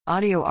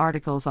Audio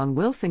articles on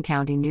Wilson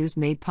County News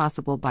made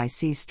possible by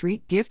C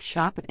Street Gift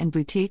Shop and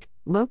Boutique,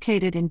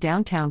 located in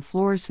downtown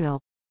Floresville.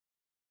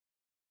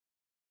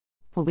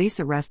 Police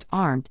arrest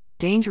armed,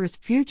 dangerous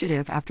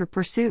fugitive after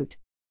pursuit.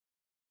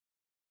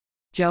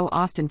 Joe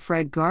Austin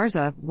Fred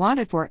Garza,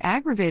 wanted for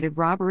aggravated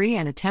robbery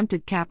and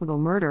attempted capital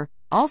murder,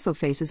 also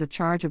faces a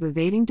charge of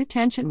evading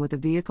detention with a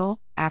vehicle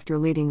after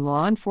leading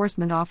law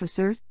enforcement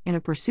officers in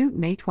a pursuit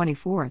May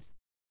 24.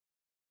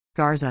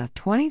 Garza,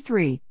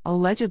 23,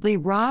 allegedly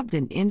robbed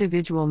an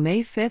individual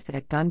May 5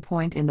 at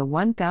gunpoint in the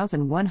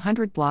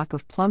 1100 block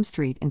of Plum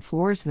Street in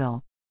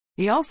Floresville.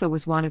 He also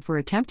was wanted for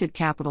attempted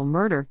capital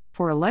murder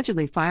for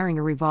allegedly firing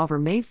a revolver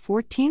May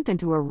 14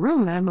 into a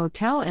room at a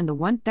motel in the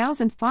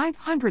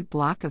 1500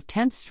 block of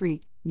 10th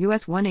Street,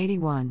 US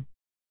 181.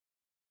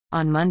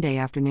 On Monday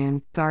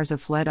afternoon, Garza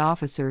fled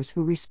officers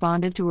who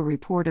responded to a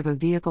report of a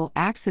vehicle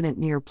accident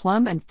near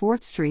Plum and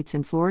 4th Streets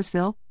in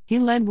Floresville. He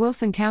led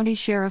Wilson County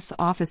Sheriff's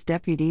Office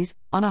deputies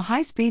on a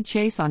high-speed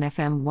chase on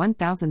FM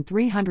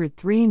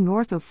 1303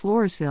 north of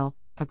Floresville,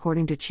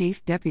 according to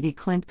Chief Deputy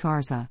Clint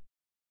Garza.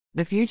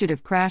 The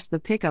fugitive crashed the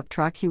pickup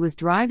truck he was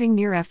driving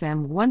near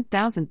FM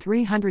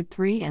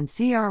 1303 and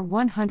CR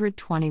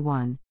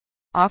 121.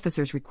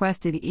 Officers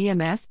requested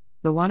EMS.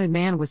 The wanted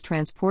man was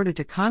transported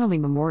to Connolly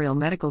Memorial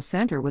Medical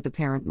Center with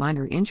apparent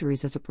minor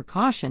injuries as a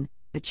precaution,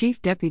 the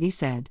chief deputy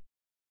said.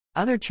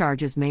 Other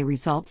charges may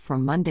result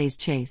from Monday's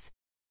chase.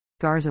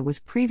 Garza was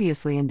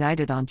previously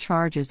indicted on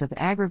charges of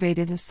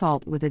aggravated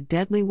assault with a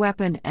deadly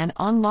weapon and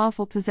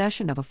unlawful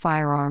possession of a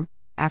firearm,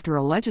 after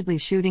allegedly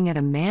shooting at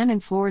a man in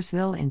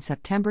Floresville in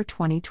September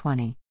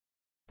 2020.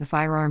 The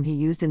firearm he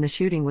used in the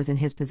shooting was in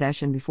his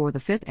possession before the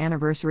 5th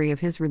anniversary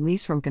of his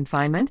release from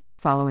confinement,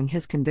 following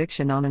his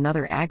conviction on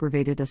another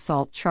aggravated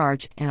assault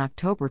charge in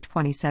October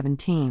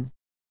 2017.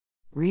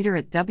 Reader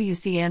at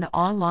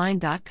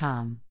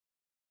WCNonline.com